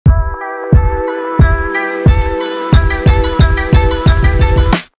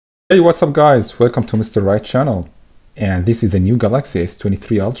Hey, what's up guys? Welcome to Mr. Right channel. And this is the new Galaxy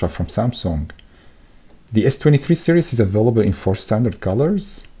S23 Ultra from Samsung. The S23 series is available in 4 standard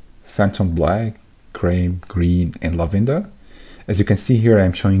colors: Phantom Black, Cream, Green, and Lavender. As you can see here, I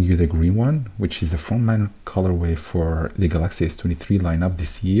am showing you the green one, which is the frontline colorway for the Galaxy S23 lineup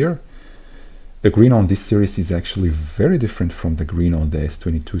this year. The green on this series is actually very different from the green on the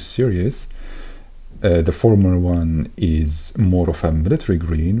S22 series. The former one is more of a military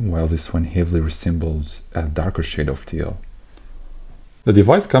green, while this one heavily resembles a darker shade of teal. The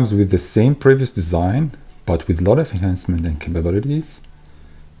device comes with the same previous design, but with a lot of enhancement and capabilities.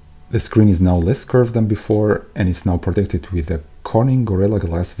 The screen is now less curved than before, and is now protected with a Corning Gorilla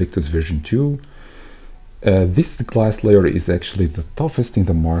Glass Victus version 2. This glass layer is actually the toughest in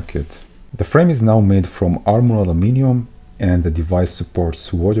the market. The frame is now made from armor aluminum, and the device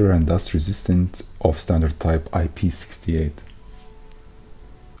supports water and dust resistant of standard type IP68.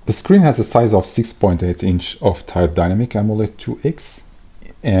 The screen has a size of 6.8 inch of Type Dynamic AMOLED 2X,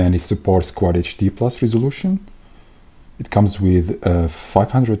 and it supports Quad HD Plus resolution. It comes with a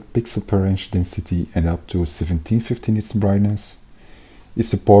 500 pixel per inch density and up to 1750 nits brightness. It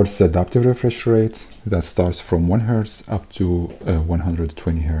supports adaptive refresh rate that starts from 1 Hz up to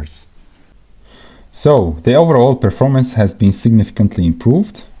 120 Hz. So the overall performance has been significantly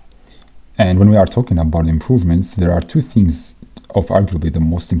improved, and when we are talking about improvements, there are two things of arguably the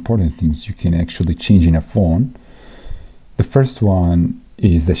most important things you can actually change in a phone. The first one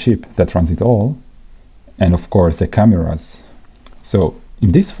is the chip that runs it all, and of course the cameras. So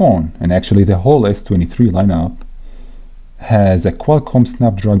in this phone, and actually the whole S23 lineup, has a Qualcomm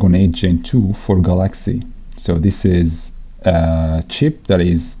Snapdragon 8 Gen 2 for Galaxy. So this is a chip that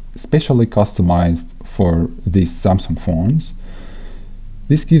is specially customized for these Samsung phones.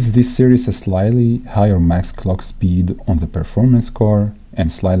 This gives this series a slightly higher max clock speed on the performance core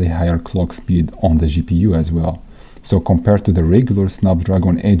and slightly higher clock speed on the GPU as well. So compared to the regular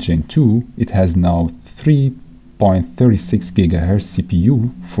Snapdragon 8 Gen 2, it has now 3.36 GHz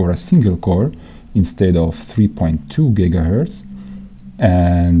CPU for a single core instead of 3.2 GHz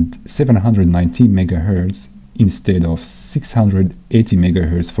and 719 MHz instead of 680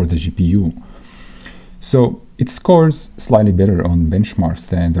 MHz for the GPU. So it scores slightly better on benchmarks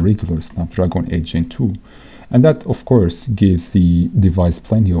than the regular Snapdragon 8 Gen 2. And that, of course, gives the device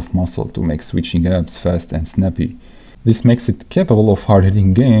plenty of muscle to make switching apps fast and snappy. This makes it capable of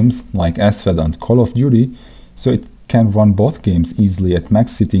hard-hitting games like Asphalt and Call of Duty, so it can run both games easily at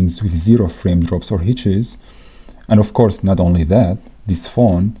max settings with 0 frame drops or hitches. And of course, not only that, this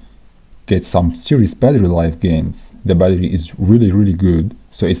phone gets some serious battery life gains. The battery is really good,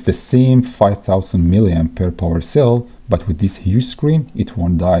 so it's the same 5000 mAh power cell, but with this huge screen it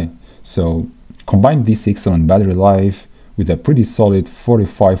won't die. So combine this excellent battery life with a pretty solid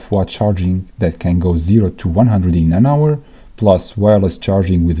 45 watt charging that can go 0 to 100 in an hour, plus wireless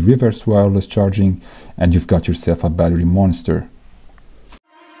charging with reverse wireless charging, and you've got yourself a battery monster.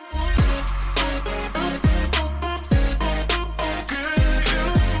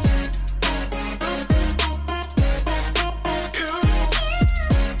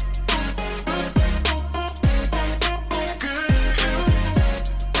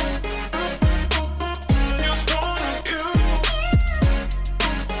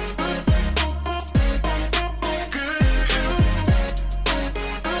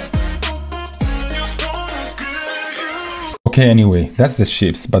 Okay, anyway, that's the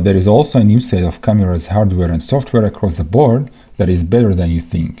chips, but there is also a new set of cameras, hardware and software across the board that is better than you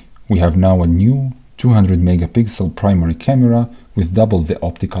think. We have now a new 200 megapixel primary camera with double the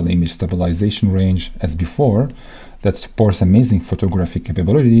optical image stabilization range as before that supports amazing photographic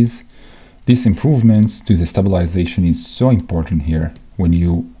capabilities. These improvements to the stabilization is so important here when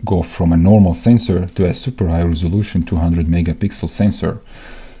you go from a normal sensor to a super high resolution 200 megapixel sensor.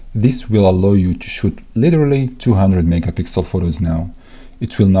 This will allow you to shoot literally 200 megapixel photos now.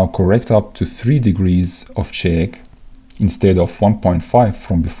 It will now correct up to 3 degrees of shake instead of 1.5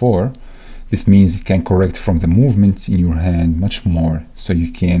 from before. This means it can correct from the movement in your hand much more, so you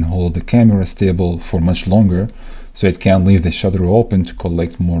can hold the camera stable for much longer, so it can leave the shutter open to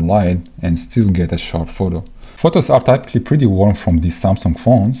collect more light and still get a sharp photo. Photos are typically pretty warm from these Samsung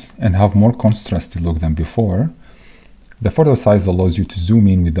phones and have more contrasty look than before. The photo size allows you to zoom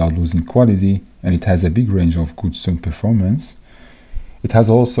in without losing quality, and it has a big range of good zoom performance. It has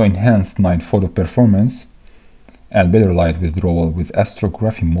also enhanced night photo performance and better light withdrawal with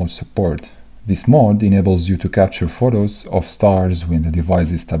astrography mode support. This mode enables you to capture photos of stars when the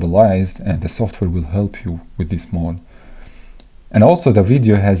device is stabilized, and the software will help you with this mode. And also the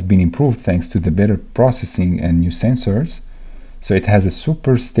video has been improved thanks to the better processing and new sensors. So it has a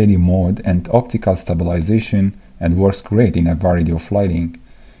super steady mode and optical stabilization and works great in a variety of lighting.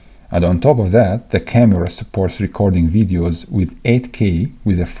 And on top of that, the camera supports recording videos with 8K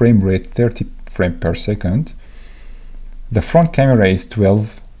with a frame rate 30 frames per second. The front camera is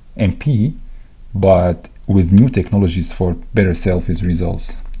 12 MP, but with new technologies for better selfies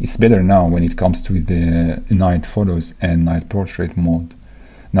results. It's better now when it comes to the night photos and night portrait mode.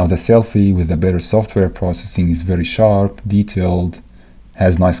 Now the selfie with the better software processing is very sharp, detailed,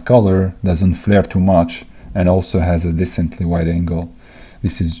 has nice color, doesn't flare too much, and also has a decently wide angle.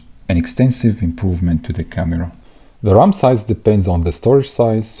 This is an extensive improvement to the camera. The RAM size depends on the storage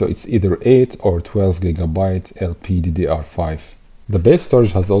size, so it's either 8 or 12 GB LPDDR5. The base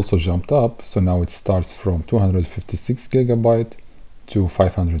storage has also jumped up, so now it starts from 256 GB to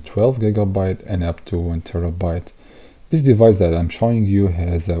 512 GB and up to 1 TB. This device that I'm showing you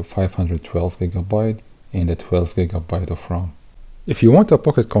has a 512 GB and a 12 GB of RAM. If you want a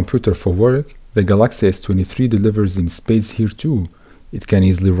pocket computer for work, the Galaxy S23 delivers in spades here too. It can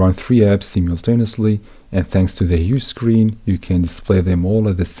easily run 3 apps simultaneously, and thanks to the huge screen, you can display them all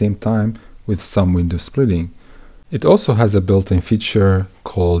at the same time with some window splitting. It also has a built-in feature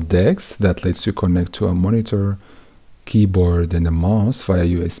called DeX that lets you connect to a monitor, keyboard and a mouse via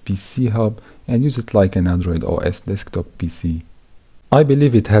USB-C hub and use it like an Android OS desktop PC. I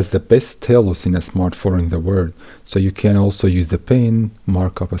believe it has the best stylus in a smartphone in the world, so you can also use the pen,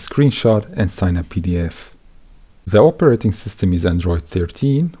 mark up a screenshot and sign a PDF. The operating system is Android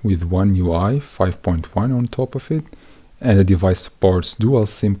 13 with One UI 5.1 on top of it, and the device supports dual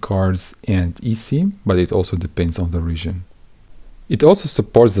SIM cards and eSIM, but it also depends on the region. It also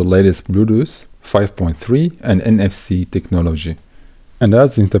supports the latest Bluetooth 5.3 and NFC technology. And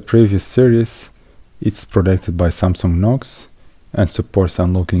as in the previous series, it's protected by Samsung Knox and supports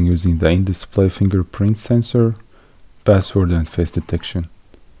unlocking using the in-display fingerprint sensor, password and face detection.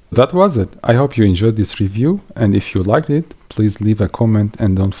 That was it. I hope you enjoyed this review, and if you liked it, please leave a comment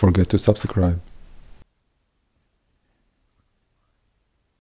and don't forget to subscribe.